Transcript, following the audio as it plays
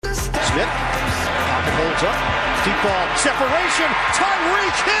Smith. Pocket holds up. Deep ball. Separation.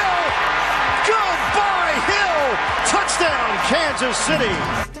 Tyreek Hill. Goodbye, Hill. Touchdown, Kansas City.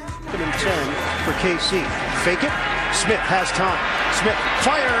 2nd and 10 for KC. Fake it. Smith has time. Smith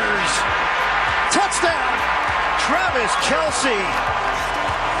fires. Touchdown, Travis Kelce.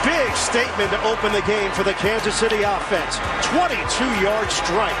 Big statement to open the game for the Kansas City offense. 22-yard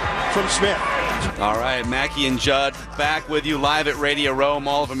strike from Smith. All right, Mackey and Judd back with you live at Radio Row,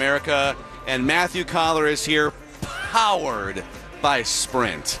 Mall of America. And Matthew Coller is here, powered by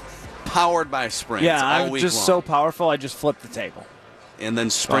Sprint. Powered by Sprint. Yeah, all I'm week just long. so powerful, I just flipped the table. And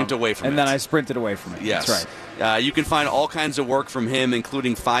then sprint away from it. And then I sprinted away from it. Yes. That's right. You can find all kinds of work from him,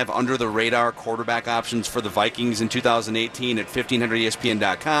 including 5 under-the-radar quarterback options for the Vikings in 2018 at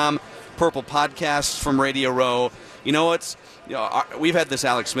 1500ESPN.com. Purple podcasts from Radio Row. You know what's? We've had this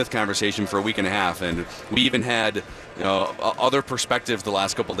Alex Smith conversation for a week and a half, and we even had other perspectives the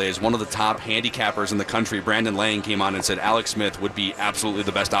last couple of days. One of the top handicappers in the country, Brandon Lang, came on and said Alex Smith would be absolutely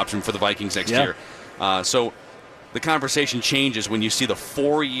the best option for the Vikings next year. So the conversation changes when you see the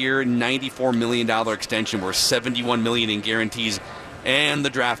 4-year, $94 million extension worth $71 million in guarantees and the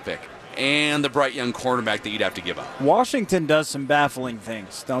draft pick and the bright young quarterback that you'd have to give up. Washington does some baffling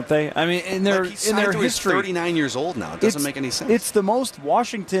things, don't they? I mean, in their history, he's 39 years old now. It doesn't make any sense. It's the most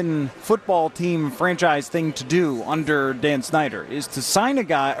Washington football team franchise thing to do under Dan Snyder is to sign a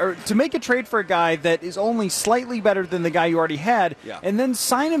guy or to make a trade for a guy that is only slightly better than the guy you already had, and then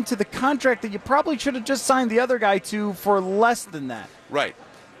sign him to the contract that you probably should have just signed the other guy to for less than that. Right.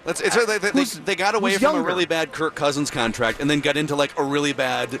 They got away from a really bad Kirk Cousins contract and then got into like a really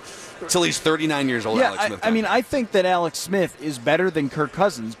bad till he's 39 years old. Alex Smith. I mean, I think that Alex Smith is better than Kirk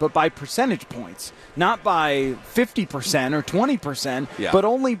Cousins, but by percentage points, not by 50% or 20%, but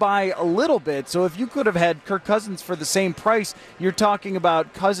only by a little bit. So if you could have had Kirk Cousins for the same price, you're talking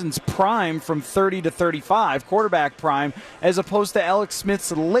about Cousins' prime from 30 to 35, quarterback prime, as opposed to Alex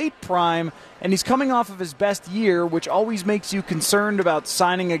Smith's late prime. And he's coming off of his best year, which always makes you concerned about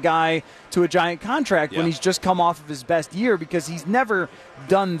signing a guy to a giant contract when he's just come off of his best year because he's never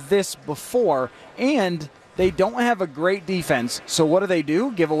done this before. And they don't have a great defense. So what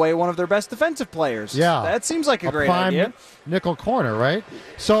do? Give away one of their best defensive players. Yeah. That seems like a great prime idea. Nickel corner, right?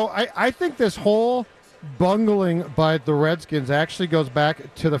 So I think this whole bungling by the Redskins actually goes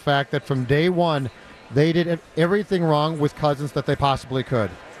back to the fact that from day one, they did everything wrong with Cousins that they possibly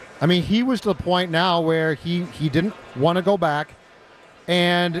could. I mean, he was to the point now where he didn't want to go back.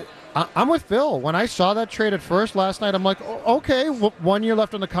 And I'm with Phil. When I saw that trade at first last night, I'm like, okay, 1 year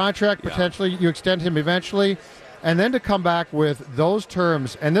left on the contract. Potentially you extend him eventually. And then to come back with those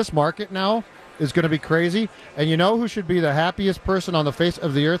terms. And this market now is going to be crazy. And you know who should be the happiest person on the face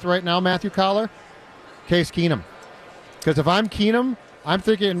of the earth right now, Matthew Coller? Case Keenum. Because if I'm Keenum, I'm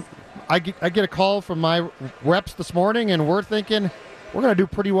thinking, I get a call from my reps this morning, and we're thinking, we're going to do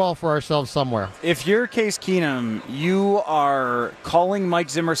pretty well for ourselves somewhere. If you're Case Keenum, you are calling Mike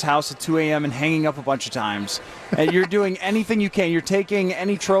Zimmer's house at 2 a.m. and hanging up a bunch of times. And you're doing anything you can. You're taking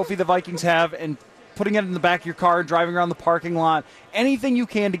any trophy the Vikings have and putting it in the back of your car, driving around the parking lot, anything you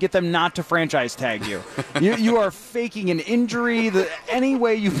can to get them not to franchise tag you. You are faking an injury any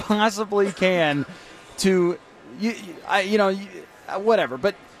way you possibly can to, whatever.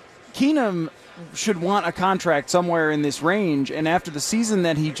 But Keenum should want a contract somewhere in this range, and after the season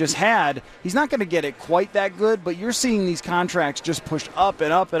that he just had, he's not going to get it quite that good, but you're seeing these contracts just pushed up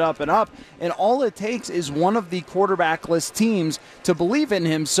and up and up and up, and all it takes is one of the quarterbackless teams to believe in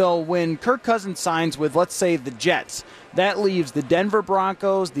him. So when Kirk Cousins signs with, let's say, the Jets, that leaves the Denver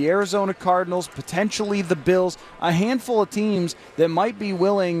Broncos, the Arizona Cardinals, potentially the Bills, a handful of teams that might be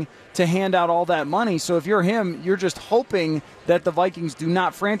willing to hand out all that money. So if you're him, you're just hoping that the Vikings do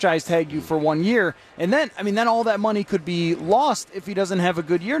not franchise tag you for 1 year. And then, then all that money could be lost if he doesn't have a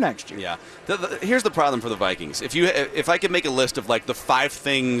good year next year. Yeah. Here's the problem for the Vikings. If I could make a list of like the 5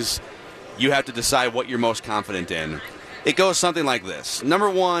 things you have to decide what you're most confident in, it goes something like this. Number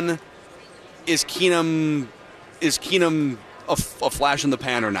 1, is Keenum a flash in the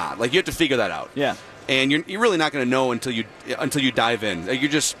pan or not? Like, you have to figure that out. Yeah. And you're really not going to know until you dive in.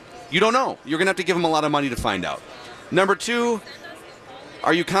 You don't know. You're going to have to give him a lot of money to find out. Number 2,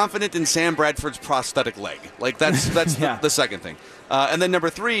 are you confident in Sam Bradford's prosthetic leg? Like, that's the second thing. And then number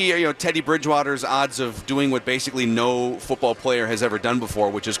 3, Teddy Bridgewater's odds of doing what basically no football player has ever done before,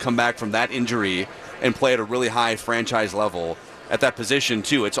 which is come back from that injury and play at a really high franchise level at that position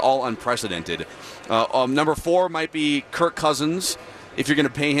too. It's all unprecedented. Number 4 might be Kirk Cousins. If you're going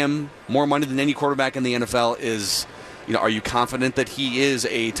to pay him more money than any quarterback in the NFL, are you confident that he is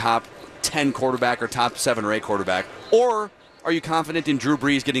a top 10 quarterback or top 7 or 8 quarterback? Or are you confident in Drew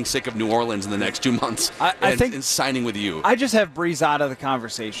Brees getting sick of New Orleans in the next 2 months and signing with you? I just have Brees out of the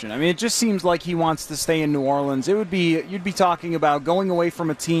conversation. I mean, it just seems like he wants to stay in New Orleans. You'd be talking about going away from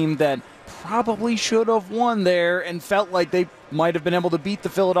a team that probably should have won there and felt like they might have been able to beat the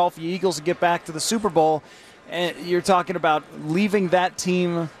Philadelphia Eagles and get back to the Super Bowl. And you're talking about leaving that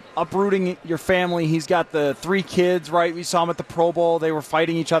team, uprooting your family. He's got the 3 kids, right? We saw him at the Pro Bowl. They were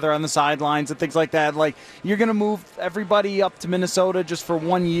fighting each other on the sidelines and things like that. Like, you're going to move everybody up to Minnesota just for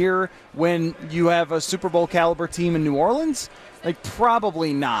 1 year when you have a Super Bowl caliber team in New Orleans? Like,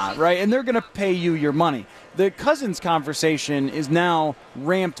 probably not, right? And they're going to pay you your money. The Cousins conversation is now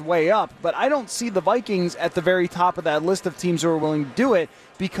ramped way up, but I don't see the Vikings at the very top of that list of teams who are willing to do it,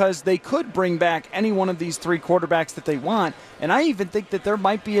 because they could bring back any one of these 3 quarterbacks that they want, and I even think that there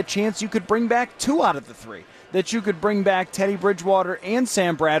might be a chance you could bring back 2 out of the 3. That you could bring back Teddy Bridgewater and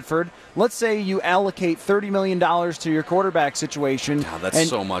Sam Bradford. Let's say you allocate $30 million to your quarterback situation. Wow, that's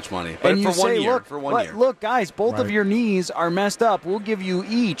so much money. But and for you one say, year. Look, guys, both of your knees are messed up. We'll give you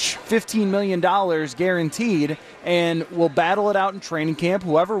each $15 million guaranteed, and we'll battle it out in training camp.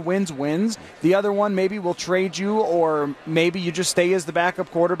 Whoever wins, wins. The other one, maybe we'll trade you, or maybe you just stay as the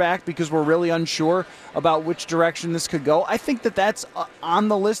backup quarterback because we're really unsure about which direction this could go. I think that that's on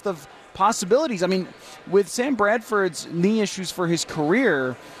the list of possibilities. I mean, with Sam Bradford's knee issues for his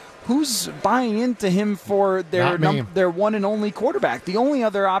career, who's buying into him for their one and only quarterback? The only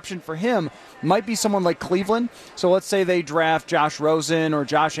other option for him might be someone like Cleveland. So let's say they draft Josh Rosen or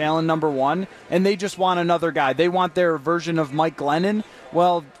Josh Allen number 1, and they just want another guy. They want their version of Mike Glennon.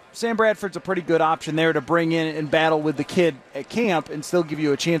 Well, Sam Bradford's a pretty good option there to bring in and battle with the kid at camp and still give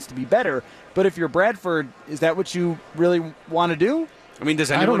you a chance to be better. But if you're Bradford, is that what you really want to do? I mean,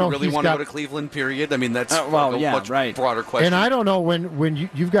 does anyone really want to go to Cleveland, period? I mean, that's a much broader question. And I don't know, when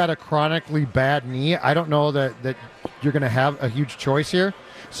you've got a chronically bad knee, I don't know that you're going to have a huge choice here.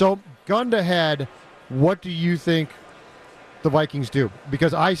 So, gun to head, what do you think the Vikings do?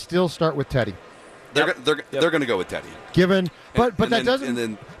 Because I still start with Teddy. They're going to go with Teddy. But that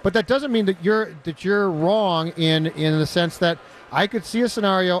doesn't mean that you're wrong in the sense that I could see a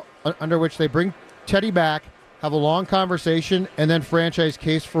scenario under which they bring Teddy back, have a long conversation, and then franchise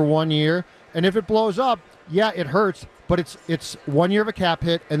case for 1 year. And if it blows up, yeah, it hurts, but it's 1 year of a cap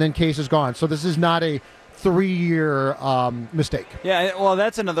hit, and then case is gone. So this is not a 3-year mistake. Yeah, well,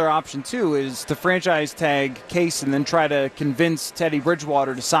 that's another option, too, is to franchise tag Case and then try to convince Teddy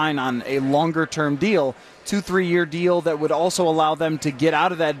Bridgewater to sign on a longer-term deal, 2-3-year deal that would also allow them to get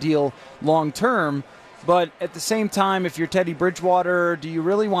out of that deal long-term. But at the same time, if you're Teddy Bridgewater, do you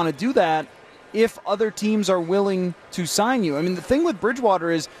really want to do that if other teams are willing to sign you? I mean, the thing with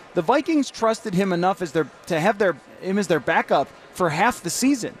Bridgewater is the Vikings trusted him enough to have him as their backup for half the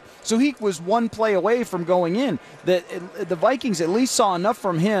season. So he was 1 play away from going in. The Vikings at least saw enough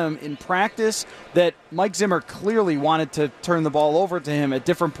from him in practice that Mike Zimmer clearly wanted to turn the ball over to him at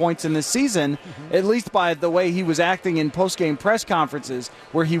different points in this season, at least by the way he was acting in post-game press conferences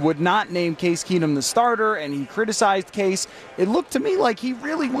where he would not name Case Keenum the starter and he criticized Case. It looked to me like he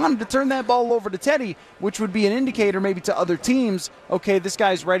really wanted to turn that ball over to Teddy, which would be an indicator maybe to other teams, okay, this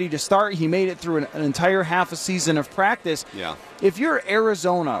guy's ready to start. He made it through an entire half a season of practice. Yeah. If you're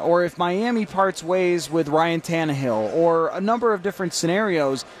Arizona or if Miami parts ways with Ryan Tannehill or a number of different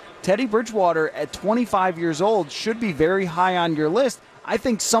scenarios, Teddy Bridgewater at 25 years old should be very high on your list. I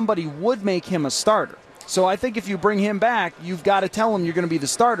think somebody would make him a starter. So I think if you bring him back, you've got to tell him you're going to be the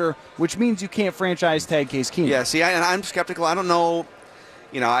starter, which means you can't franchise tag Case Keenum. Yeah, see, I'm skeptical. I don't know.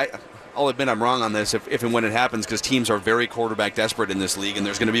 I'll admit I'm wrong on this if and when it happens because teams are very quarterback desperate in this league, and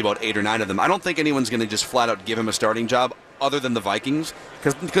there's going to be about 8 or 9 of them. I don't think anyone's going to just flat out give him a starting job other than the Vikings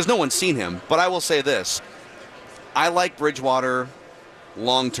because no one's seen him. But I will say this. I like Bridgewater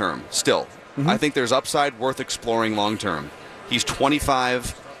long-term still. Mm-hmm. I think there's upside worth exploring long-term. He's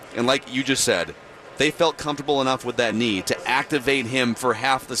 25, and like you just said, they felt comfortable enough with that knee to activate him for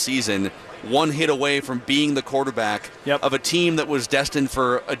half the season, 1 hit away from being the quarterback of a team that was destined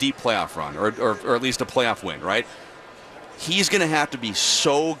for a deep playoff run or at least a playoff win, right? He's going to have to be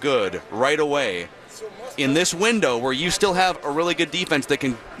so good right away in this window where you still have a really good defense that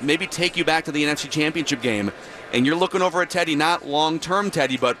can maybe take you back to the NFC Championship game, and you're looking over at Teddy, not long-term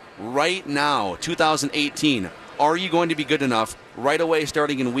Teddy, but right now, 2018, are you going to be good enough right away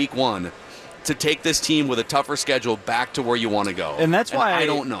starting in week 1 to take this team with a tougher schedule back to where you want to go? And that's why I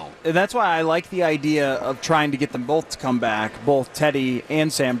don't know. And that's why I like the idea of trying to get them both to come back, both Teddy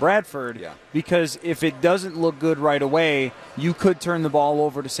and Sam Bradford, because if it doesn't look good right away, you could turn the ball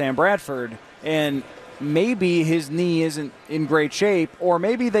over to Sam Bradford. And maybe his knee isn't in great shape, or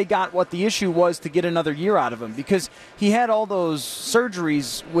maybe they got what the issue was to get another year out of him, because he had all those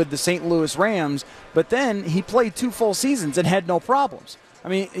surgeries with the St. Louis Rams, but then he played 2 full seasons and had no problems. I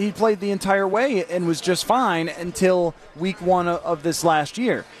mean, he played the entire way and was just fine until week 1 of this last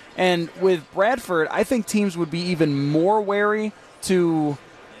year. And with Bradford, I think teams would be even more wary to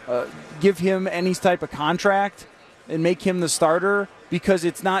give him any type of contract and make him the starter, because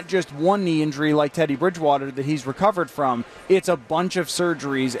it's not just one knee injury like Teddy Bridgewater that he's recovered from. It's a bunch of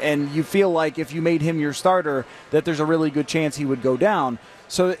surgeries, and you feel like if you made him your starter, that there's a really good chance he would go down.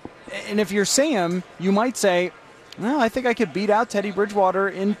 So, and if you're Sam, you might say, well, I think I could beat out Teddy Bridgewater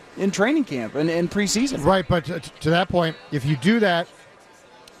in training camp and in preseason. Right, but to that point, if you do that,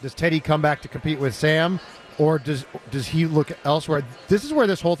 does Teddy come back to compete with Sam, or does he look elsewhere? This is where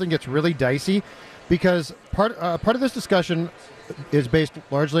this whole thing gets really dicey, because part of this discussion is based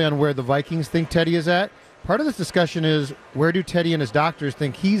largely on where the Vikings think Teddy is at. Part of this discussion is, where do Teddy and his doctors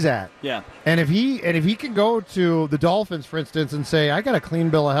think he's at? Yeah. And if he can go to the Dolphins, for instance, and say, I got a clean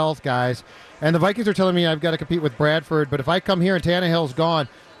bill of health, guys, and the Vikings are telling me I've got to compete with Bradford, but if I come here and Tannehill's gone,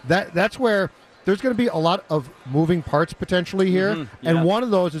 that's where there's going to be a lot of moving parts potentially here. Mm-hmm. Yeah. And one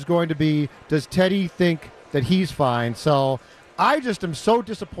of those is going to be, does Teddy think that he's fine? So I just am so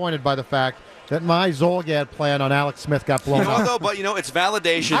disappointed by the fact that my Zolgad plan on Alex Smith got blown up. Though, but it's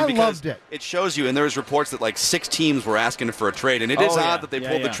validation. I because loved it. It shows you, and there's reports that like 6 teams were asking for a trade, and it is odd that they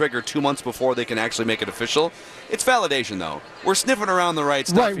pulled the trigger 2 months before they can actually make it official. It's validation, though. We're sniffing around the right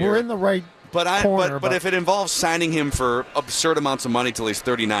stuff. Right, here. we're in the right corner. But if it involves signing him for absurd amounts of money till he's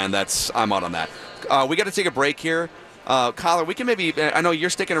 39, I'm out on that. We got to take a break here. Coller, we can I know you're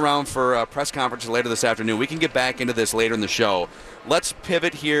sticking around for a press conference later this afternoon. We can get back into this later in the show. Let's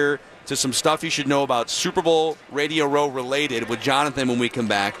pivot here to some stuff you should know about Super Bowl Radio Row related with Jonathan when we come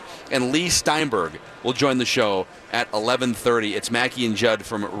back. And Leigh Steinberg will join the show at 11:30. It's Mackey and Judd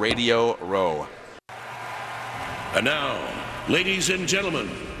from Radio Row. And now, ladies and gentlemen,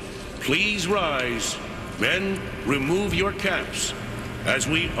 please rise. Men, remove your caps as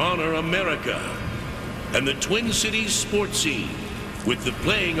we honor America and the Twin Cities sports scene with the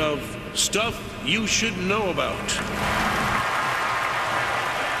playing of Stuff You Should Know About.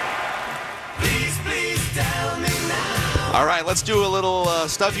 Please tell me now. All right, let's do a little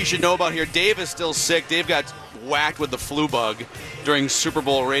stuff you should know about here. Dave is still sick. Dave got whacked with the flu bug during Super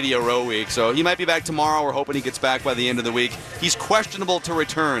Bowl Radio Row week, so he might be back tomorrow. We're hoping he gets back by the end of the week. He's questionable to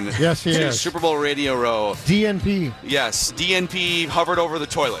return. Yes, he to is. Super Bowl Radio Row. DNP. Yes, DNP hovered over the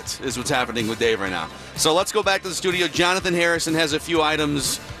toilet is what's happening with Dave right now. So let's go back to the studio. Jonathan Harrison has a few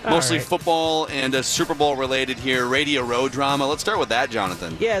items, mostly football and Super Bowl related here. Radio Row drama. Let's start with that,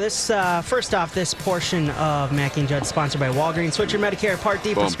 Jonathan. Yeah, this first off, this portion of Mackey and Judd sponsored by Walgreens. Switch your Medicare Part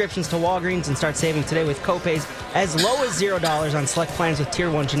D prescriptions to Walgreens and start saving today with copays as low as $0 on select plans with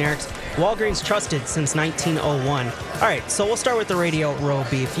Tier 1 generics. Walgreens, trusted since 1901. All right, so we'll start with the Radio Row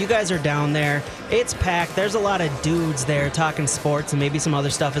beef. You guys are down there. It's packed. There's a lot of dudes there talking sports and maybe some other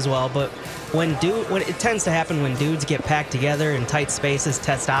stuff as well. But when it tends to happen when dudes get packed together in tight spaces,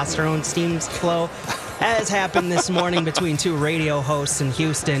 testosterone steams flow. As happened this morning between 2 radio hosts in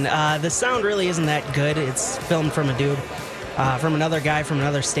Houston. The sound really isn't that good. It's filmed from a dude. From another guy from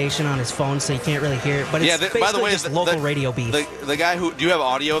another station on his phone, so you can't really hear it. But it's basically by the way, just local radio beef. The guy who, do you have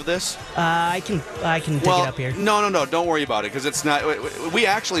audio of this? I can dig it up here. No, don't worry about it, because it's not. We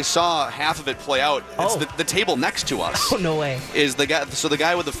actually saw half of it play out. It's the table next to us. Oh, no way. Is the guy? So the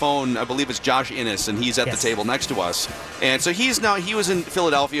guy with the phone, I believe, is Josh Innes, and he's at the table next to us. And so he was in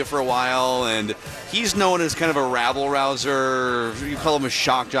Philadelphia for a while, and he's known as kind of a rabble rouser. You call him a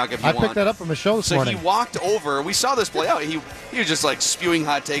shock jock if you want. I picked that up from a show this morning. So he walked over. We saw this play out. He was just like spewing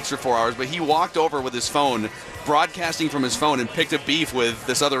hot takes for 4 hours, but he walked over with his phone, broadcasting from his phone, and picked a beef with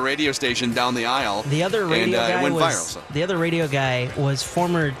this other radio station down the aisle. The other radio guy it went was viral, so. The other radio guy was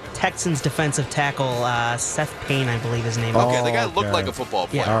former Texans defensive tackle Seth Payne, I believe his name. Okay, the guy looked like a football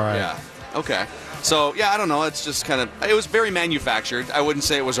player. Yeah. All right. Yeah. Okay. So, I don't know. It's just kind of, it was very manufactured. I wouldn't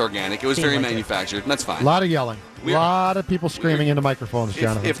say it was organic. It was very manufactured, and that's fine. A lot of yelling. A lot of people screaming into microphones,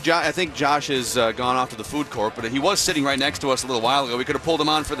 Jonathan. I think Josh has gone off to the food court, but he was sitting right next to us a little while ago. We could have pulled him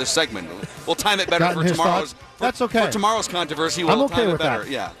on for this segment. We'll time it better for tomorrow's. That's okay. For tomorrow's controversy, I'm we'll okay time it with better.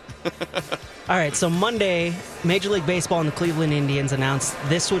 that. Yeah. All right, so Monday, Major League Baseball and the Cleveland Indians announced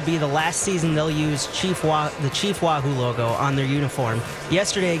this would be the last season they'll use the Chief Wahoo logo on their uniform.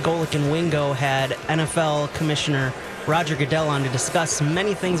 Yesterday, Golick and Wingo had NFL Commissioner Roger Goodell on to discuss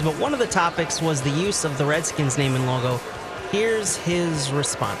many things, but one of the topics was the use of the Redskins name and logo. Here's his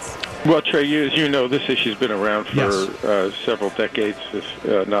response. Well, Trey, as you know, this issue's been around for several decades,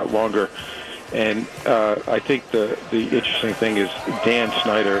 if not longer. And I think the interesting thing is Dan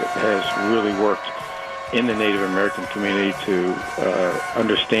Snyder has really worked in the Native American community to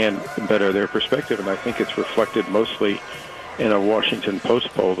understand better their perspective, and I think it's reflected mostly in a Washington Post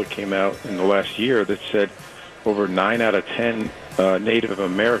poll that came out in the last year that said over 9 out of 10 Native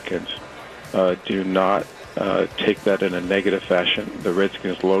Americans do not take that in a negative fashion, the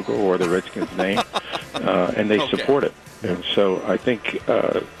Redskins logo or the Redskins name, and they support it. And so I think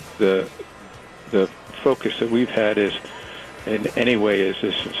the focus that we've had is, in any way, is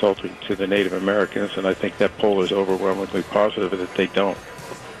this insulting to the Native Americans, and I think that poll is overwhelmingly positive that they don't.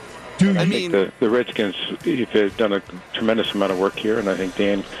 I think the Redskins have done a tremendous amount of work here, and I think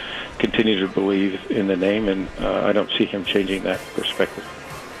Dan continues to believe in the name, and I don't see him changing that perspective.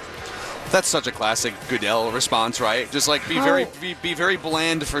 That's such a classic Goodell response, right? Just like be very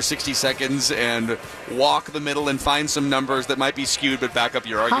bland for 60 seconds and walk the middle and find some numbers that might be skewed, but back up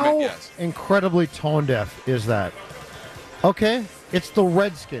your argument. How yes. incredibly tone deaf is that? Okay, it's the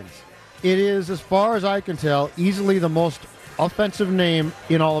Redskins. It is, as far as I can tell, easily the most offensive name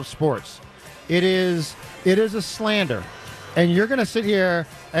in all of sports. It is a slander. And you're going to sit here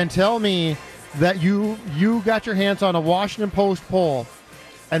and tell me that you got your hands on a Washington Post poll,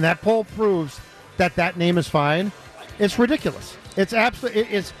 and that poll proves that name is fine. It's ridiculous. It's absolutely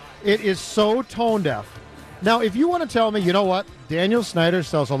it is so tone deaf. Now, if you want to tell me, you know what, Daniel Snyder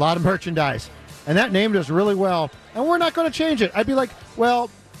sells a lot of merchandise, and that name does really well, and we're not going to change it, I'd be like, well,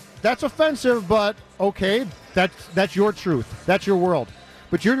 that's offensive, but okay, that's your truth. That's your world.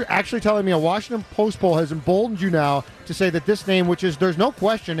 But you're actually telling me a Washington Post poll has emboldened you now to say that this name, which is, there's no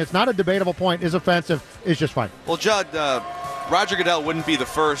question, it's not a debatable point, is offensive, is just fine. Well, Judd, Roger Goodell wouldn't be the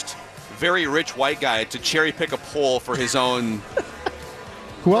first very rich white guy to cherry pick a poll for his own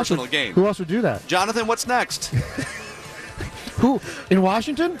personal gain. Who else would do that? Jonathan, what's next? Who? In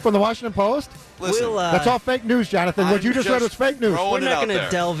Washington? From the Washington Post? Listen, that's all fake news, Jonathan. What you just read was fake news. We're not going to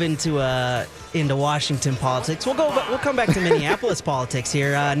delve into Washington politics. We'll come back to Minneapolis politics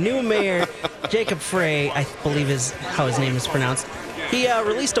here. New mayor Jacob Frey, I believe is how his name is pronounced. He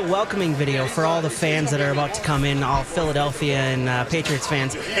released a welcoming video for all the fans that are about to come in, all Philadelphia and Patriots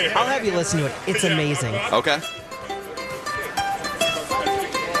fans. I'll have you listen to it. It's amazing. Okay.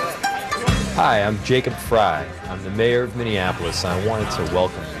 Hi, I'm Jacob Fry. I'm the mayor of Minneapolis. I wanted to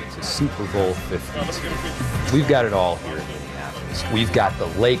welcome you to Super Bowl 52. We've got it all here in Minneapolis. We've got the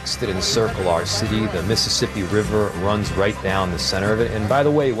lakes that encircle our city. The Mississippi River runs right down the center of it. And by the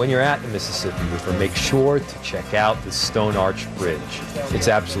way, when you're at the Mississippi River, make sure to check out the Stone Arch Bridge. It's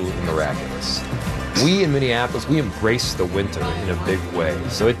absolutely miraculous. We in Minneapolis, we embrace the winter in a big way.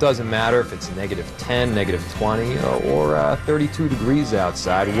 So it doesn't matter if it's -10, -20, or 32 degrees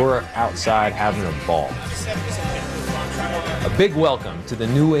outside. We're outside having a ball. A big welcome to the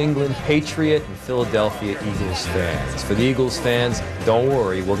New England Patriot and Philadelphia Eagles fans. For the Eagles fans, don't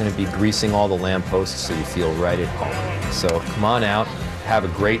worry, we're going to be greasing all the lampposts so you feel right at home. So come on out, have a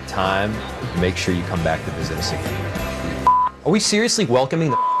great time, make sure you come back to visit us again. Are we seriously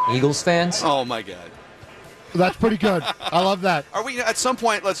welcoming the Eagles fans? Oh my God. That's pretty good. I love that. Are we at some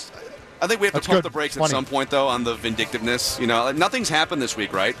point? I think we have to pump the brakes at some point, though, on the vindictiveness. You know, nothing's happened this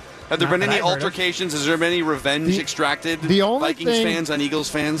week, right? Have there been any altercations? Has there been any revenge extracted? The only Vikings fans on Eagles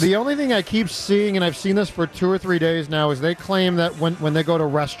fans? The only thing I keep seeing, and I've seen this for 2 or 3 days now, is they claim that when they go to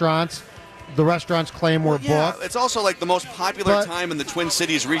restaurants, the restaurants claim we're booked. It's also like the most popular time in the Twin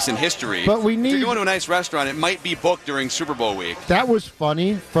Cities' recent history. But if you're going to a nice restaurant, it might be booked during Super Bowl week. That was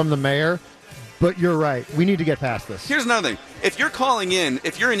funny from the mayor, but you're right. We need to get past this. Here's another thing. If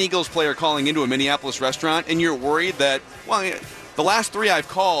you're an Eagles player calling into a Minneapolis restaurant and you're worried that, well, the last 3 I've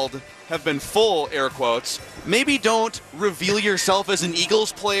called have been full, air quotes, maybe don't reveal yourself as an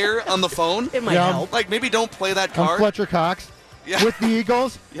Eagles player on the phone. It might help. Like, maybe don't play that I'm card. Fletcher Cox with the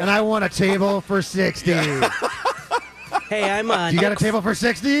Eagles, and I want a table for 60. Hey, I'm you got a table for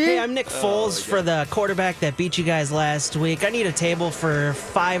 60? Hey, I'm Nick Foles for the quarterback that beat you guys last week. I need a table for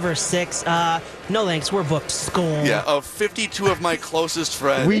 5 or 6. No thanks, we're booked. Skull. Yeah, of 52 of my closest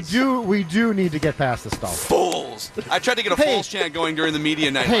friends. We do need to get past this stuff. Foles. I tried to get a Foles chant going during the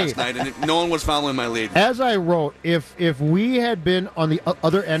media night last night, and no one was following my lead. As I wrote, if we had been on the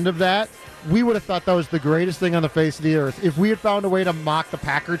other end of that, we would have thought that was the greatest thing on the face of the earth. If we had found a way to mock the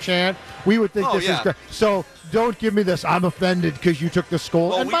Packer chant, we would think this is great. So don't give me this, I'm offended because you took the Skull.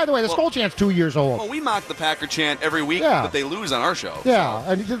 Well, and by the way, the Skull chant's 2 years old. Well, we mock the Packer chant every week, but they lose on our show. Yeah,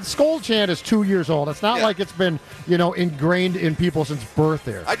 and the Skull chant is 2 years old. It's not like it's been, ingrained in people since birth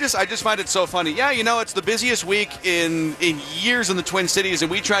there. I just find it so funny. Yeah, it's the busiest week in years in the Twin Cities,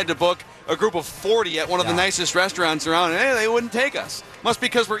 and we tried to book a group of 40 at one of the nicest restaurants around, and they wouldn't take us. Must be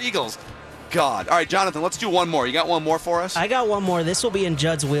because we're Eagles. God. All right, Jonathan, let's do one more. You got one more for us? I got one more. This will be in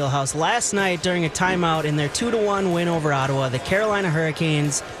Judd's wheelhouse. Last night, during a timeout in their 2-1 win over Ottawa, the Carolina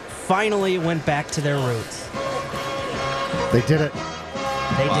Hurricanes finally went back to their roots. They did it.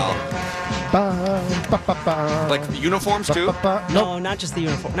 They did it. Like uniforms, too? No, not just the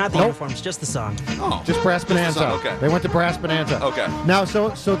uniform. Not the uniforms, just the song. Oh. Just Brass Bonanza. Okay. They went to Brass Bonanza. Okay. Now,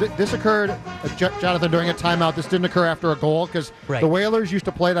 this occurred, Jonathan, during a timeout. This didn't occur after a goal because the Whalers used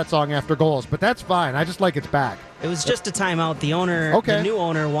to play that song after goals, but that's fine. I just like it's back. It was just a timeout. The owner, the new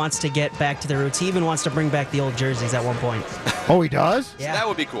owner, wants to get back to the roots. He even wants to bring back the old jerseys at one point. Oh, he does? Yeah. That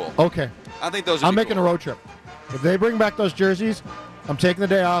would be cool. Okay. I think those would I'm be making cool. a road trip. If they bring back those jerseys, I'm taking the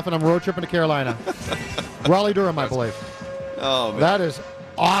day off and I'm road tripping to Carolina. Raleigh, Durham, I believe. Oh, man. That is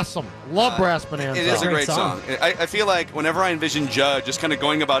awesome. Love Brass Bonanza. It is a great song. I feel like whenever I envision Judd just kind of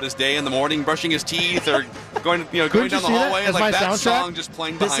going about his day in the morning, brushing his teeth, or going down the hallway, as like my that soundtrack? Song just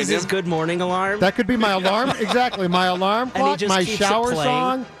playing behind him. This is his good morning alarm. That could be my alarm. Exactly. My alarm And he clock, just my keeps it shower playing.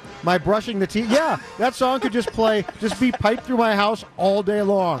 song, my brushing the teeth. Yeah, that song could just be piped through my house all day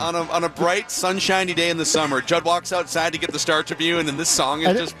long. On a bright, sunshiny day in the summer, Judd walks outside to get the Star Tribune, and this song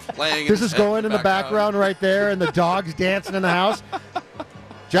is just playing. This is going in the background right there, and the dog's dancing in the house.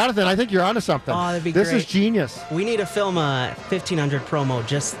 Jonathan, I think you're onto something. Oh, that'd be this great. is genius. We need to film a 1500 promo.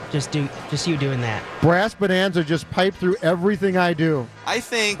 Just you doing that. Brass Bonanza just pipe through everything I do. I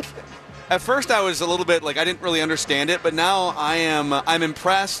think at first I was a little bit like I didn't really understand it, but now I'm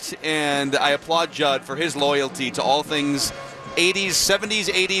impressed, and I applaud Judd for his loyalty to all things 80s, 70s,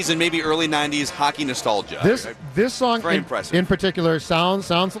 80s, and maybe early 90s hockey nostalgia. This song very impressive. in particular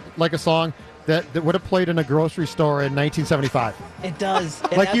sounds like a song that would have played in a grocery store in 1975. It does.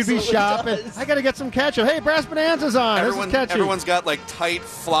 It Like you'd be absolutely shopping. does. I got to get some ketchup. Hey, Brass Bonanza's on. This is catchy. Everyone's got like tight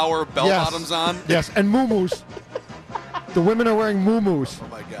flower bell bottoms on. Yes, and muumuus. The women are wearing muumuus. Oh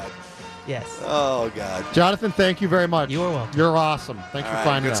my God. Yes. Oh God. Jonathan, thank you very much. You are welcome. You're awesome. Thanks for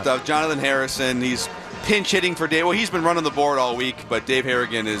finding good that. stuff. Jonathan Harrison, he's pinch hitting for Dave. Well, he's been running the board all week, but Dave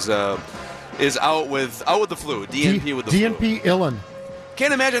Harrigan is out with the flu. DNP with the flu. DNP Illen.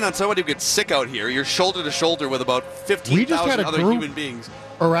 Can't imagine on somebody who gets sick out here. You're shoulder to shoulder with about We just had 15,000 a other group human beings.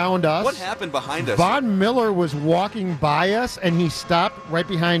 around us. What happened behind us? Von Miller was walking by us, and he stopped right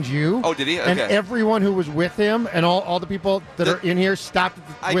behind you. Oh, did he? And Okay. everyone who was with him and all the people that are in here stopped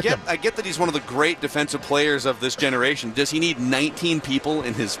with him. I get that he's one of the great defensive players of this generation. Does he need 19 people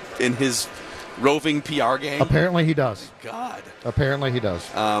in his roving PR gang? Apparently he does. God. Apparently he does.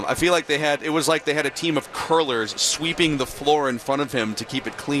 I feel like it was like they had a team of curlers sweeping the floor in front of him to keep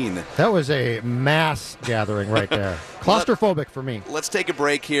it clean. That was a mass gathering right there. Claustrophobic for me. Let's take a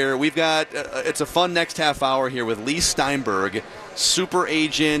break here. We've got it's a fun next half hour here with Leigh Steinberg, super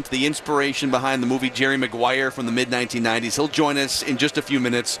agent, the inspiration behind the movie Jerry Maguire from the mid-1990s. He'll join us in just a few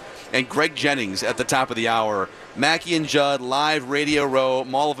minutes. And Greg Jennings at the top of the hour. Mackey and Judd, live Radio Row,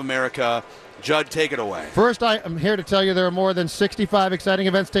 Mall of America. Judd, take it away. First, I am here to tell you there are more than 65 exciting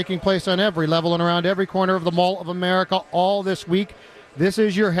events taking place on every level and around every corner of the Mall of America all this week. This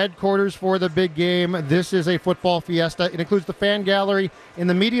is your headquarters for the big game. This is a football fiesta. It includes the fan gallery in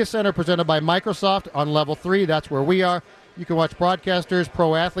the media center presented by Microsoft on level 3. That's where we are. You can watch broadcasters,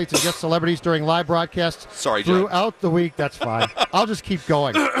 pro athletes, and guest celebrities during live broadcasts throughout the week. That's fine. I'll just keep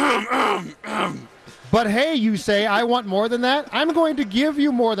going. But hey, you say, I want more than that? I'm going to give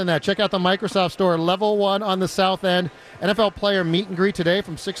you more than that. Check out the Microsoft Store, level 1 on the south end. NFL player meet and greet today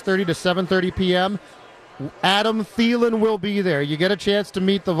from 6:30 to 7:30 p.m. Adam Thielen will be there. You get a chance to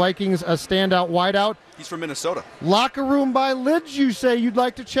meet the Vikings, a standout wideout. He's from Minnesota. Locker room by Lids, you say you'd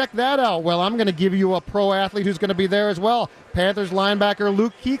like to check that out. Well, I'm going to give you a pro athlete who's going to be there as well. Panthers linebacker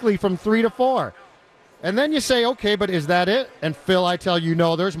Luke Kuechly from 3 to 4. And then you say, okay, but is that it? And Phil, I tell you,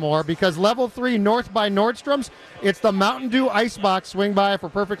 no, there's more, because level 3 north by Nordstrom's, it's the Mountain Dew Ice Box. Swing by for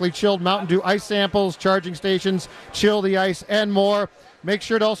perfectly chilled Mountain Dew ice samples, charging stations, chill the ice, and more. Make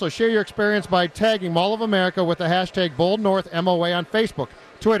sure to also share your experience by tagging Mall of America with the hashtag BoldNorthMOA on Facebook,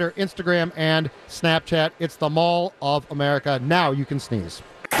 Twitter, Instagram, and Snapchat. It's the Mall of America. Now you can sneeze.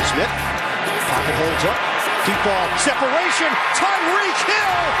 Smith, pocket holds up, deep ball, separation, Tyreek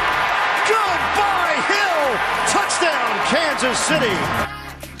Hill! Goodbye, Hill! Touchdown, Kansas City!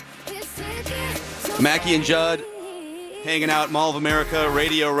 Mackey and Judd hanging out Mall of America,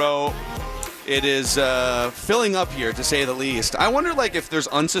 Radio Row. It is filling up here, to say the least. I wonder, if there's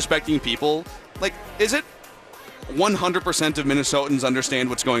unsuspecting people. Is it 100% of Minnesotans understand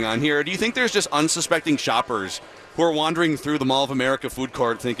what's going on here? Or do you think there's just unsuspecting shoppers who are wandering through the Mall of America food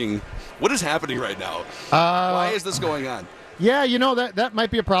court thinking, what is happening right now? Why is this going on? Yeah, that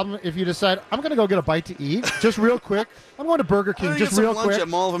might be a problem if you decide, I'm going to go get a bite to eat, just real quick. I'm going to Burger King, just real lunch quick. At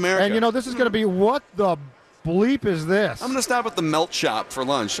Mall of America. And, this is going to be, what the bleep is this? I'm going to stop at the Melt Shop for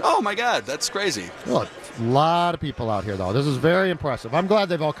lunch. Oh, my God, that's crazy. Look, a lot of people out here, though. This is very impressive. I'm glad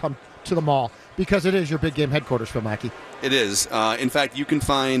they've all come to the mall because it is your big game headquarters, Phil Mackey. It is. In fact, you can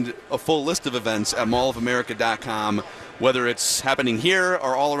find a full list of events at mallofamerica.com, whether it's happening here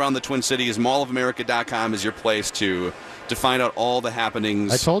or all around the Twin Cities. Mallofamerica.com is your place to find out all the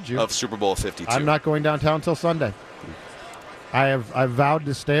happenings I told you. Of Super Bowl 52. I'm not going downtown until Sunday. I've vowed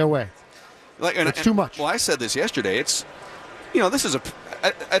to stay away. It's too much. Well, I said this yesterday. It's, this is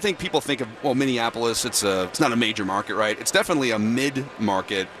I think people think of, Minneapolis, it's not a major market, right? It's definitely a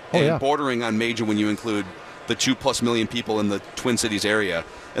mid-market and bordering on major when you include the 2+ million people in the Twin Cities area.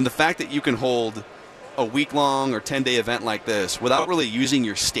 And the fact that you can hold a week-long or 10-day event like this without really using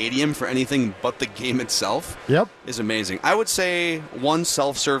your stadium for anything but the game itself is amazing. I would say one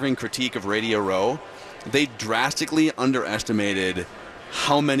self-serving critique of Radio Row, they drastically underestimated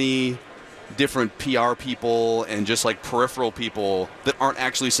how many different PR people and just like peripheral people that aren't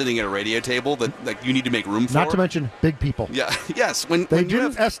actually sitting at a radio table that you need to make room for. Not to mention big people. Yeah. Yes. They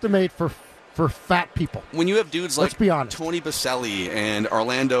didn't estimate for fat people. When you have dudes like Let's be honest. Tony Baselli and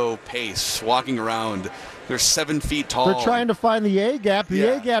Orlando Pace walking around, they're 7 feet tall. They're trying to find the A gap. The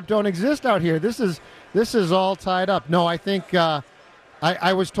A gap don't exist out here. This is all tied up. No, I think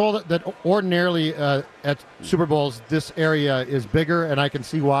I was told that ordinarily at Super Bowls this area is bigger, and I can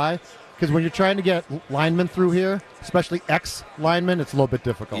see why. Because when you're trying to get linemen through here, especially ex-linemen, it's a little bit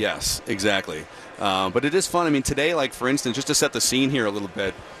difficult. Yes, exactly. But it is fun. I mean, today, like, for instance, just to set the scene here a little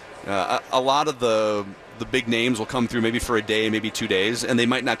bit, a lot of the big names will come through maybe for a day, maybe 2 days, and they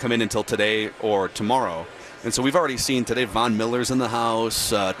might not come in until today or tomorrow. And so we've already seen today Von Miller's in the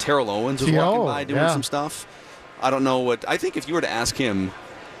house. Terrell Owens is walking by doing some stuff. I don't know what – I think if you were to ask him,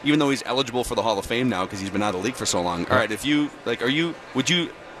 even though he's eligible for the Hall of Fame now because he's been out of the league for so long, all right, if you – like, would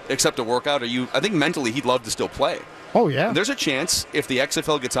you – accept a workout? I think mentally he'd love to still play. Oh, yeah. There's a chance if the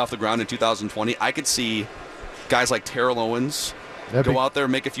XFL gets off the ground in 2020, I could see guys like Terrell Owens go out there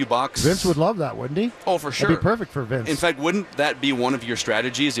and make a few bucks. Vince would love that, wouldn't he? Oh, for sure. That'd be perfect for Vince. In fact, wouldn't that be one of your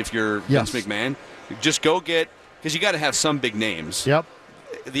strategies if you're Vince McMahon? Just go get, because you got to have some big names. Yep.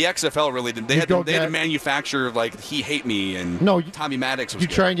 The XFL really did. They had to manufacture like He Hate Me and Tommy Maddox was You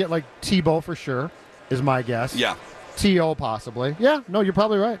try and get like Tebow for sure, is my guess. Yeah. T.O. possibly. Yeah, no, you're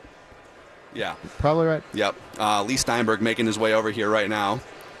probably right. Yeah. Probably right. Yep. Leigh Steinberg making his way over here right now.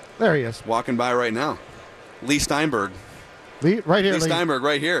 There he is. Walking by right now. Leigh Steinberg. Right here, Leigh Steinberg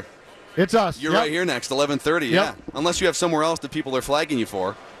right here. It's us. You're right here next, 11:30. Yeah. Unless you have somewhere else that people are flagging you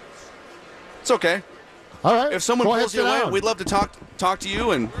for. It's okay. All right. If someone pulls you away, we'd love to talk to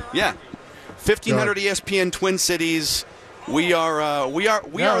you. And 1500 ESPN Twin Cities. We are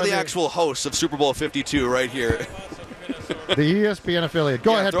the actual hosts of Super Bowl 52 right here. The ESPN affiliate.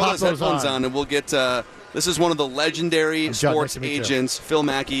 Go ahead, pop those headphones on, and we'll get. This is one of the legendary sports agents, Phil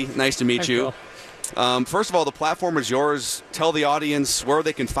Mackey. Nice to meet you. First of all, the platform is yours. Tell the audience where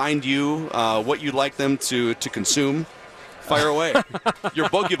they can find you, what you'd like them to consume. Fire away. Your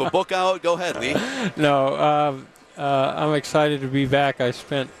book. You have a book out. Go ahead, Lee. No, I'm excited to be back. I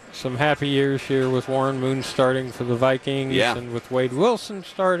spent some happy years here with Warren Moon starting for the Vikings and with Wade Wilson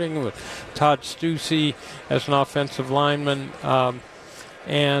starting, with Todd Stussy as an offensive lineman,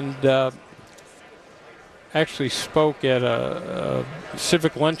 and actually spoke at a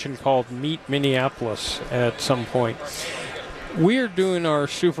civic luncheon called Meet Minneapolis at some point. We are doing our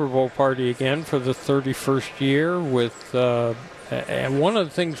Super Bowl party again for the 31st year with and one of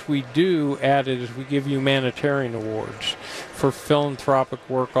the things we do added is we give humanitarian awards for philanthropic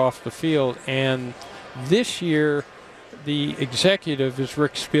work off the field. And this year, the executive is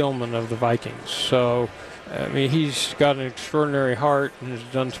Rick Spielman of the Vikings. So, I mean, he's got an extraordinary heart and has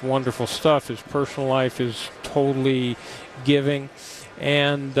done some wonderful stuff. His personal life is totally giving.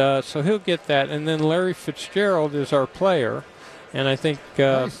 And so he'll get that. And then Larry Fitzgerald is our player. And I think,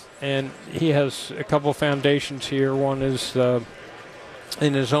 and he has a couple foundations here. One is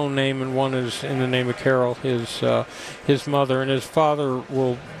in his own name, and one is in the name of Carol, his mother, and his father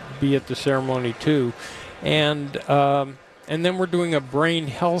will be at the ceremony too. And then we're doing a brain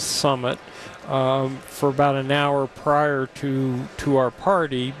health summit for about an hour prior to our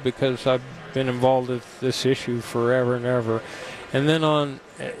party, because I've been involved with this issue forever and ever. And then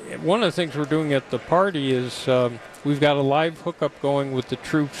one of the things we're doing at the party is we've got a live hookup going with the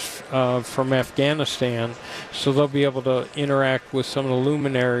troops from Afghanistan, so they'll be able to interact with some of the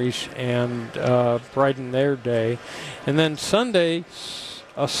luminaries and brighten their day. And then Sunday,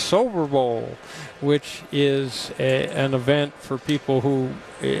 a sober bowl, which is an event for people who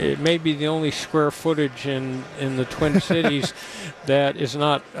it may be the only square footage in the Twin Cities that is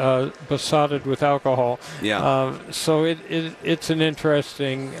not besotted with alcohol. Yeah. So it's an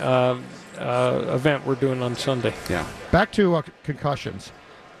interesting event we're doing on Sunday. Yeah. Back to concussions.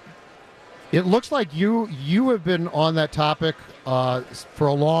 It looks like you have been on that topic for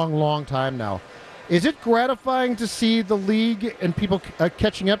a long, long time now. Is it gratifying to see the league and people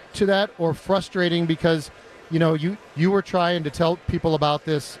catching up to that, or frustrating because, you were trying to tell people about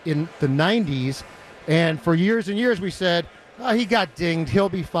this in the 90s, and for years and years we said, he got dinged, he'll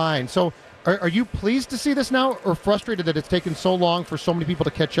be fine. So are you pleased to see this now, or frustrated that it's taken so long for so many people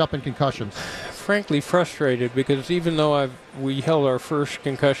to catch up in concussions? Frankly, frustrated, because even though we held our first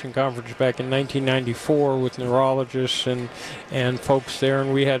concussion conference back in 1994 with neurologists and folks there,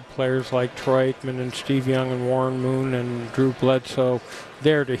 and we had players like Troy Aikman and Steve Young and Warren Moon and Drew Bledsoe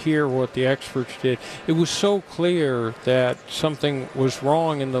there to hear what the experts did. It was so clear that something was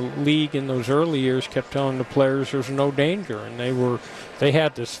wrong, and the league in those early years kept telling the players there's no danger, and they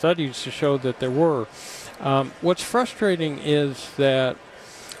had the studies to show that there were. What's frustrating is that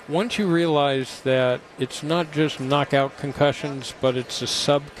once you realize that it's not just knockout concussions, but it's the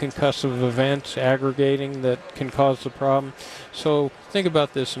subconcussive events aggregating that can cause the problem. So think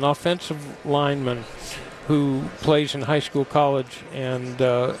about this. An offensive lineman who plays in high school, college, and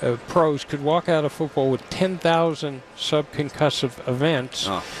pros could walk out of football with 10,000 subconcussive events,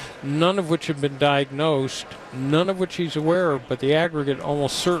 none of which have been diagnosed, none of which he's aware of, but the aggregate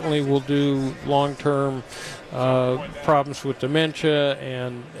almost certainly will do long-term problems with dementia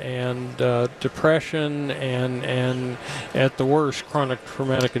and depression and at the worst, chronic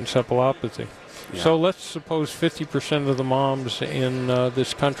traumatic encephalopathy. Yeah. So let's suppose 50% of the moms in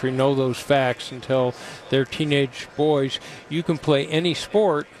this country know those facts and tell their teenage boys, you can play any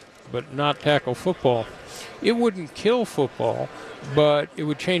sport but not tackle football. It wouldn't kill football, but it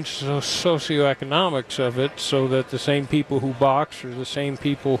would change the socioeconomics of it so that the same people who box or the same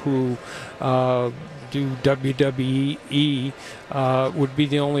people who do WWE would be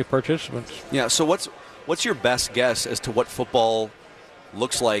the only participants. Yeah, so what's your best guess as to what football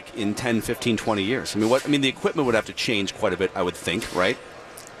looks like in 10, 15, 20 years? I mean, the equipment would have to change quite a bit, I would think, right?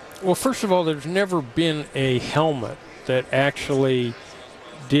 Well, first of all, there's never been a helmet that actually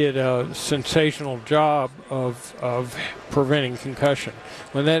did a sensational job of preventing concussion.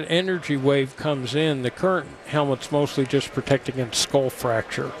 When that energy wave comes in, the current helmets mostly just protect against skull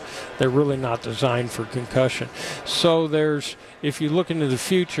fracture. They're really not designed for concussion. So if you look into the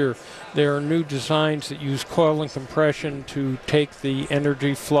future, there are new designs that use coil and compression to take the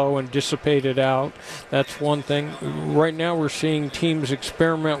energy flow and dissipate it out. That's one thing. Right now we're seeing teams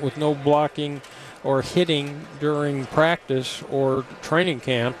experiment with no blocking or hitting during practice or training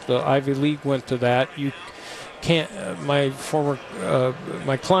camp. The Ivy League went to that. You can't. My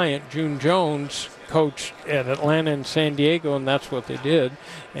client June Jones coached at Atlanta and San Diego, and that's what they did,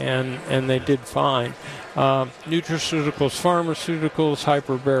 and they did fine. Nutraceuticals, pharmaceuticals,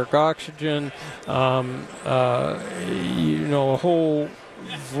 hyperbaric oxygen, a whole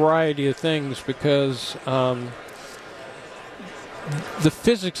variety of things, because the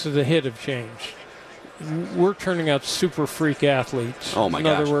physics of the hit have changed. We're turning out super freak athletes. Oh, my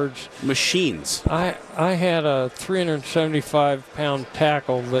gosh. In other words, machines. I had a 375-pound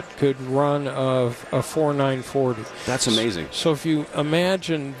tackle that could run a 4.940. That's amazing. So if you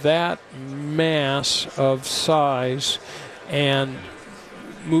imagine that mass of size and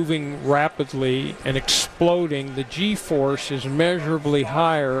moving rapidly and exploding, the G-force is measurably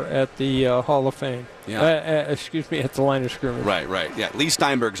higher at the Hall of Fame. Yeah. At the line of scrimmage. Right. Yeah. Leigh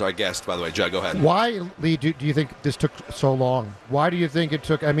Steinberg's our guest, by the way. Judd, go ahead. Why, Lee, do you think this took so long? Why do you think it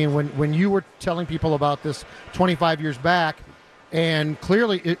took? I mean, when you were telling people about this 25 years back, and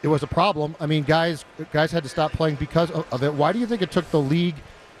clearly it was a problem. I mean, guys had to stop playing because of it. Why do you think it took the league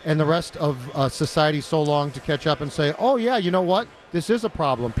and the rest of society so long to catch up and say, oh, yeah, you know what? This is a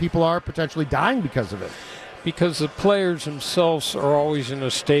problem. People are potentially dying because of it. Because the players themselves are always in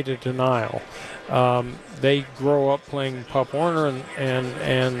a state of denial. They grow up playing Pop Warner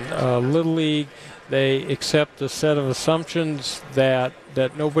and Little League. They accept a set of assumptions that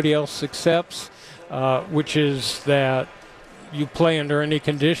nobody else accepts, which is that you play under any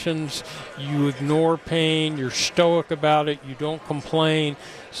conditions, you ignore pain, you're stoic about it, you don't complain.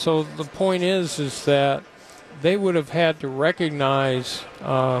 So the point is that they would have had to recognize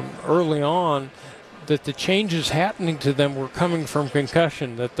early on that the changes happening to them were coming from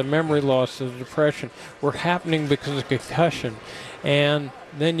concussion, that the memory loss, the depression were happening because of concussion. And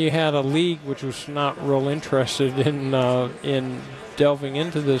then you had a league which was not real interested in delving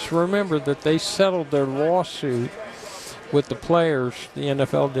into this. Remember that they settled their lawsuit with the players, the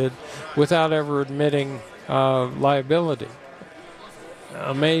NFL did, without ever admitting liability.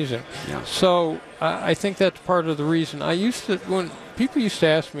 Amazing. Yeah. So I think that's part of the reason. When people used to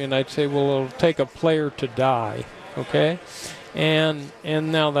ask me, and I'd say, well, it'll take a player to die, okay? And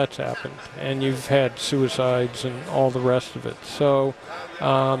now that's happened. And you've had suicides and all the rest of it. So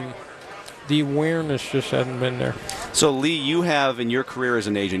the awareness just hasn't been there. So, Leigh, you have, in your career as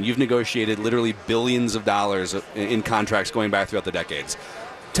an agent, you've negotiated literally billions of dollars in contracts going back throughout the decades.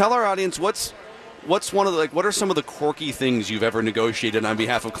 Tell our audience what's one of the, what are some of the quirky things you've ever negotiated on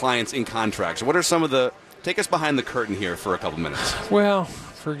behalf of clients in contracts? What are some of the, take us behind the curtain here for a couple minutes. Well,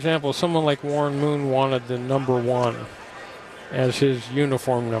 for example, someone like Warren Moon wanted the number 1 as his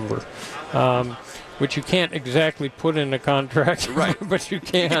uniform number, which you can't exactly put in a contract, right? But you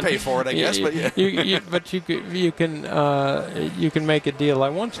can. You can pay for it, I guess. But yeah. But you can make a deal. I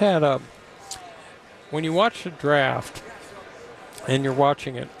once had when you watch the draft, and you're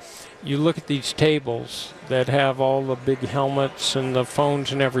watching it, you look at these tables that have all the big helmets and the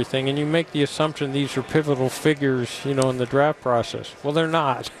phones and everything, and you make the assumption these are pivotal figures, in the draft process. Well, they're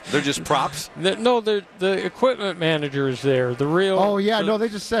not. They're just props? No, the equipment manager is there. The real. Oh, yeah, they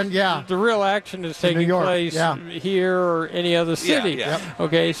just send, yeah. The real action is taking place here or any other city. Yeah.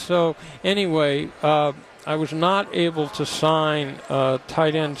 Okay, so anyway, I was not able to sign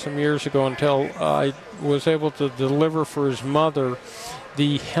tight end some years ago until I was able to deliver for his mother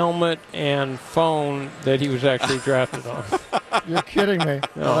the helmet and phone that he was actually drafted on. You're kidding me.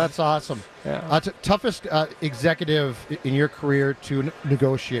 No, that's awesome. Yeah. Toughest executive in your career to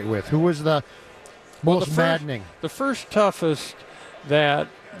negotiate with? Who was the most maddening? The first toughest that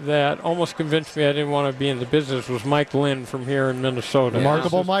almost convinced me I didn't want to be in the business was Mike Lynn from here in Minnesota.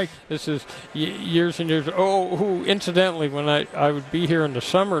 Remarkable Mike. This is years and years. Who incidentally, when I would be here in the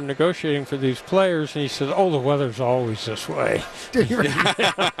summer negotiating for these players, and he says, "Oh, the weather's always this way." Says,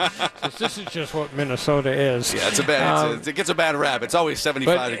 this is just what Minnesota is. Yeah, it gets a bad rap. It's always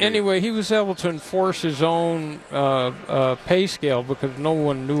 75 degrees. But anyway, he was able to enforce his own pay scale because no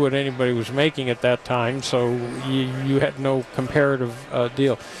one knew what anybody was making at that time, so you had no comparative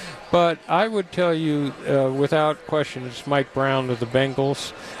deal. But I would tell you, without question, it's Mike Brown of the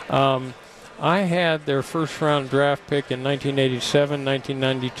Bengals. I had their first-round draft pick in 1987,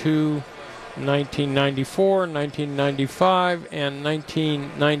 1992, 1994, 1995, and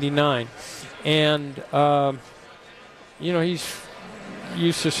 1999. And, he's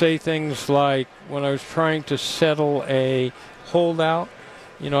used to say things like, when I was trying to settle a holdout,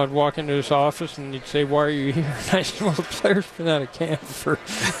 I'd walk into his office and he'd say, "Why are you here?" And I said, "Well, the player's been out of camp for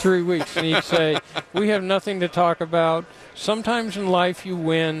 3 weeks." And he'd say, "We have nothing to talk about. Sometimes in life you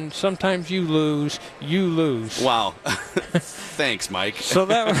win. Sometimes you lose. You lose." Wow. Thanks, Mike. So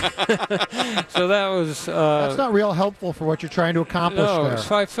that was that's not real helpful for what you're trying to accomplish there.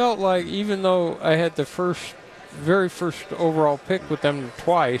 So I felt like even though I had the very first overall pick with them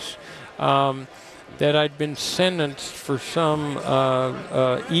twice, that I'd been sentenced for some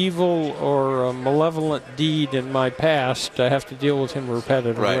evil or malevolent deed in my past to have to deal with him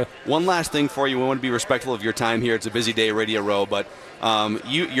repetitively. Right. One last thing for you. We want to be respectful of your time here. It's a busy day, Radio Row, but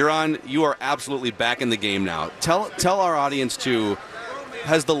you are absolutely back in the game now. Tell our audience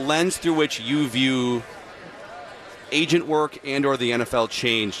has the lens through which you view agent work and or the NFL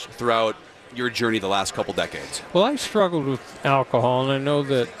changed throughout your journey the last couple decades? Well, I struggled with alcohol, and I know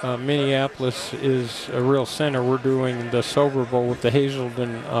that Minneapolis is a real center. We're doing the Sober Bowl with the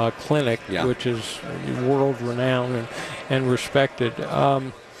Hazelden Clinic, which is world-renowned and respected.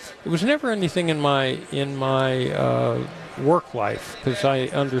 It was never anything in my work life because I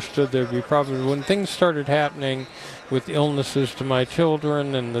understood there'd be problems. When things started happening with illnesses to my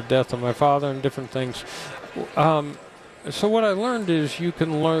children and the death of my father and different things, so what I learned is you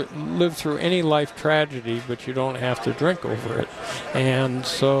can live through any life tragedy, but you don't have to drink over it. And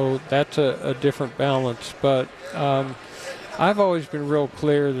so that's a different balance. But I've always been real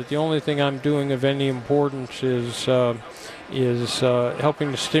clear that the only thing I'm doing of any importance is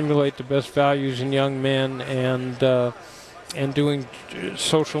helping to stimulate the best values in young men and doing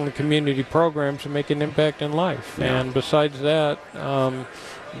social and community programs to make an impact in life. Yeah. And besides that,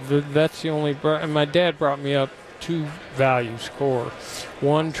 that's the only... And my dad brought me up 2 values core.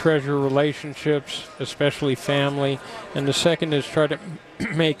 One, treasure relationships, especially family, and the second is try to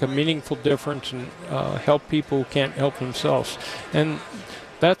make a meaningful difference and help people who can't help themselves. And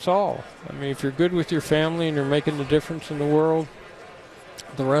that's all. I mean, if you're good with your family and you're making a difference in the world,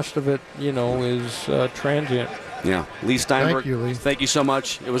 the rest of it, is transient. Yeah. Leigh Steinberg, Thank you, Leigh. thank you so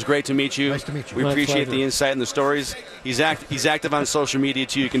much. It was great to meet you. Nice to meet you. We My appreciate pleasure. the insight and the stories. He's active on social media,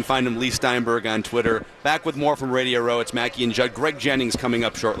 too. You can find him, Leigh Steinberg, on Twitter. Back with more from Radio Row. It's Mackey and Judd. Greg Jennings coming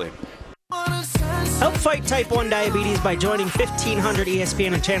up shortly. Help fight type 1 diabetes by joining 1500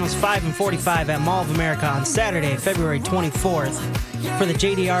 ESPN and channels 5 and 45 at Mall of America on Saturday, February 24th for the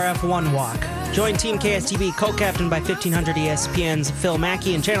JDRF 1 Walk. Join Team KSTB, co-captained by 1500 ESPN's Phil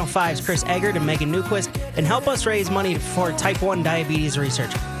Mackey and Channel 5's Chris Eggert and Megan Newquist, and help us raise money for type 1 diabetes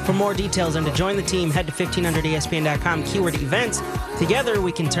research. For more details and to join the team, head to 1500ESPN.com, keyword events. Together,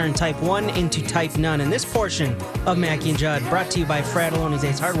 we can turn type 1 into type none. And this portion of Mackey and Judd brought to you by Frattallone's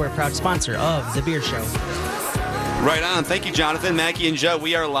Ace Hardware, proud sponsor of The Beer Show. Right on. Thank you, Jonathan. Mackey and Judd,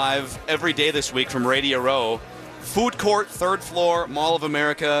 we are live every day this week from Radio Row. Food court, third floor, Mall of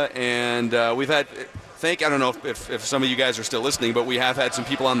America, and we've had, I don't know if some of you guys are still listening, but we have had some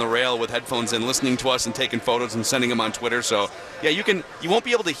people on the rail with headphones in listening to us and taking photos and sending them on Twitter. So, yeah, you won't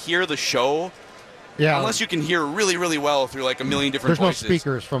be able to hear the show unless you can hear really, really well through like a million different voices. There's no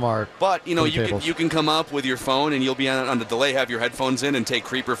speakers from our But, you can come up with your phone and you'll be on the delay, have your headphones in and take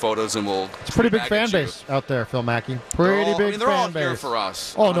creeper photos and we'll... It's a pretty big fan base out there, Phil Mackey. Pretty big they're all fan base. here for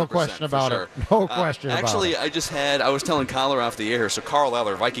us. Oh, no question about sure. it. No question about it. Actually, I was telling Coller off the air, so Carl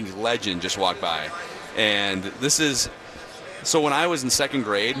Eller, Vikings legend, just walked by. And so when I was in second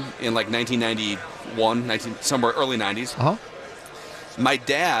grade in like 1991, somewhere early 90s, my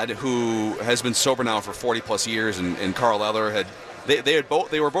dad, who has been sober now for 40 plus years, and Carl Eller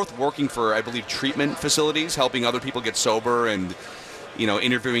they were both working for, I believe, treatment facilities, helping other people get sober and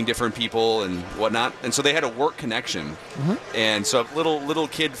interviewing different people and whatnot. And so they had a work connection. And so little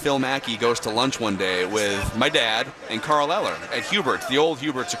kid Phil Mackey goes to lunch one day with my dad and Carl Eller at Hubert's, the old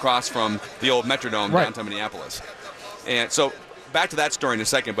Hubert's across from the old Metrodome downtown Minneapolis. And so back to that story in a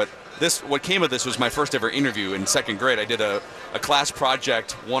second, but what came of this was my first ever interview in second grade. I did a class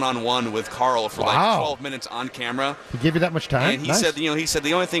project one-on-one with Carl for like 12 minutes on camera. He gave you that much time? And he said the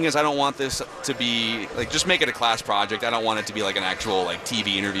only thing is I don't want this to be like, just make it a class project. I don't want it to be like an actual like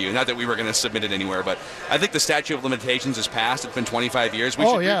TV interview. Not that we were going to submit it anywhere, but I think the statute of limitations is passed. It's been 25 years. We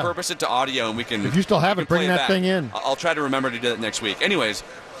should repurpose it to audio, and we can. If you still have it, bring that thing in. I'll try to remember to do that next week. Anyways,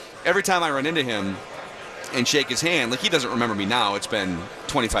 every time I run into him and shake his hand, like, he doesn't remember me now. It's been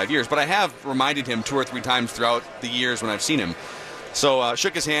 25 years, but I have reminded him 2 or 3 times throughout the years when I've seen him. So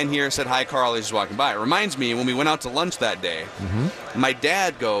shook his hand here, said hi, Carl, he's just walking by. It reminds me, when we went out to lunch that day, my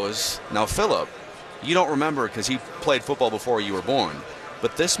dad goes, now, Philip, you don't remember because he played football before you were born,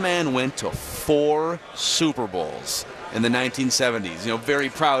 but this man went to 4 Super Bowls in the 1970s. Very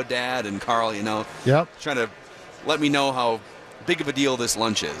proud dad, and Carl, trying to let me know how big of a deal this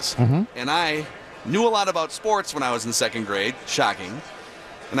lunch is. And I knew a lot about sports when I was in second grade. Shocking.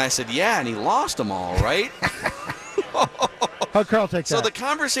 And I said, yeah, and he lost them all, right? How'd Carl take that? So the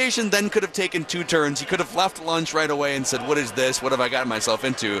conversation then could have taken 2 turns. He could have left lunch right away and said, what is this? What have I gotten myself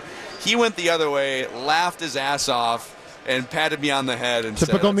into? He went the other way, laughed his ass off, and patted me on the head and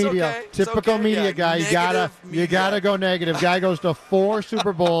typical said, media, okay. typical media guy. You gotta go negative. Guy goes to 4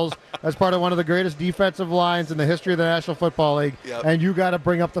 Super Bowls as part of one of the greatest defensive lines in the history of the National Football League, and you got to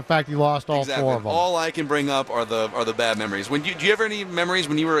bring up the fact you lost all 4 of them. All I can bring up are the bad memories. Do you have any memories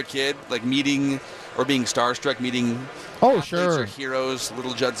when you were a kid, like meeting or being starstruck, meeting? Or heroes,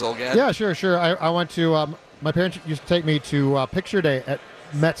 little Judd Zulgad? Yeah, sure. I went to my parents used to take me to Picture Day at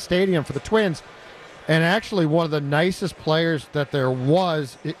Met Stadium for the Twins. And actually, one of the nicest players that there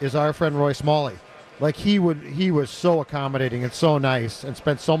was is our friend Roy Smalley. Like, he was so accommodating and so nice, and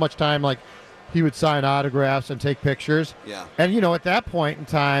spent so much time. Like, he would sign autographs and take pictures. Yeah. And at that point in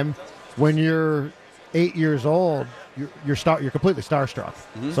time, when you're 8 years old, you're completely starstruck.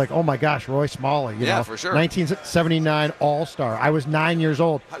 It's like, oh my gosh, Roy Smalley. You know, for sure. 1979 All-Star. I was 9 years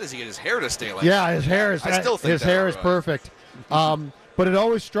old. How does he get his hair to stay like that? Yeah, his hair is. I still think his hair is perfect. But it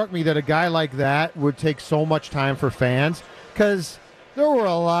always struck me that a guy like that would take so much time for fans, because there were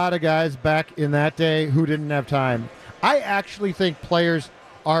a lot of guys back in that day who didn't have time. I actually think players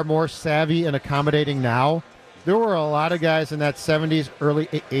are more savvy and accommodating now. There were a lot of guys in that 70s, early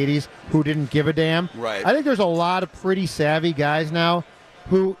 80s who didn't give a damn. Right. I think there's a lot of pretty savvy guys now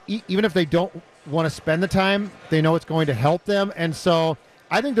who, even if they don't want to spend the time, they know it's going to help them. And so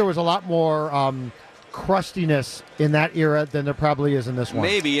I think there was a lot more crustiness in that era than there probably is in this one.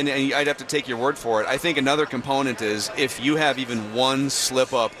 Maybe, and I'd have to take your word for it. I think another component is if you have even one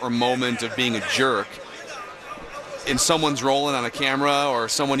slip-up or moment of being a jerk and someone's rolling on a camera or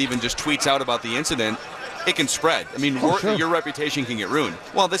someone even just tweets out about the incident, it can spread. I mean, your reputation can get ruined.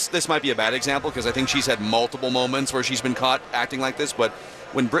 Well, this might be a bad example because I think she's had multiple moments where she's been caught acting like this. But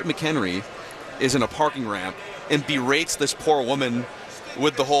when Britt McHenry is in a parking ramp and berates this poor woman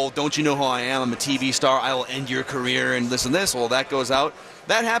with the whole, don't you know who I am? I'm a TV star. I will end your career and this and this. Well, that goes out.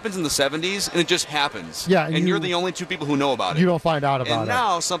 That happens in the 70s, and it just happens. Yeah, and you're the only two people who know about it. You don't find out about it. And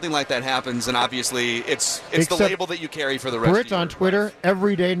now something like that happens, and obviously it's the label that you carry for the rest of your life. Britt on Twitter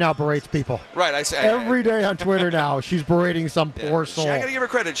every day now berates people. Right, I say every day on Twitter now she's berating some poor soul. I got to give her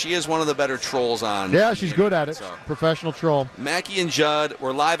credit. She is one of the better trolls on. Yeah, she's good at it. So. Professional troll. Mackey and Judd,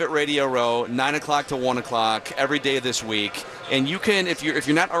 we're live at Radio Row, 9 o'clock to 1 o'clock every day this week. And you can, if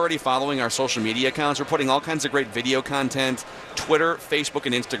you're not already following our social media accounts, we're putting all kinds of great video content, Twitter, Facebook,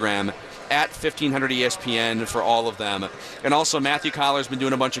 and Instagram at 1500 ESPN for all of them. And also Matthew Coller's been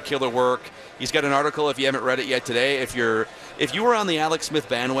doing a bunch of killer work. He's got an article, if you haven't read it yet today, if you were on the Alex Smith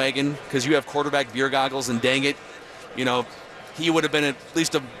bandwagon because you have quarterback beer goggles, and dang it, he would have been at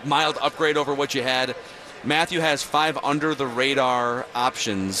least a mild upgrade over what you had. Matthew has 5 under-the-radar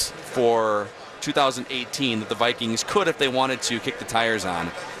options for 2018 that the Vikings could, if they wanted to, kick the tires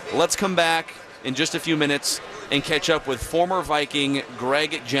on. Let's come back in just a few minutes and catch up with former Viking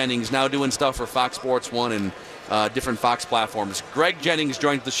Greg Jennings, now doing stuff for Fox Sports 1 and different Fox platforms. Greg Jennings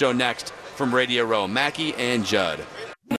joins the show next from Radio Row. Mackey and Judd.